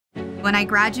When I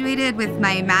graduated with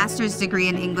my master's degree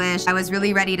in English, I was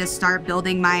really ready to start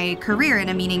building my career in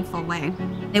a meaningful way.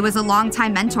 It was a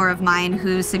longtime mentor of mine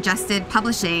who suggested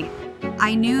publishing.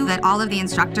 I knew that all of the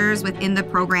instructors within the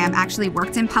program actually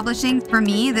worked in publishing. For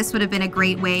me, this would have been a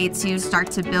great way to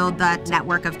start to build that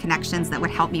network of connections that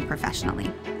would help me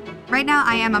professionally. Right now,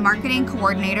 I am a marketing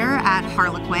coordinator at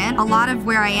Harlequin. A lot of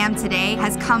where I am today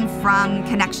has come from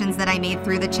connections that I made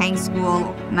through the Chang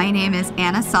School. My name is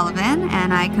Anna Sullivan,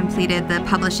 and I completed the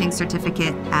publishing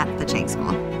certificate at the Chang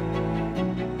School.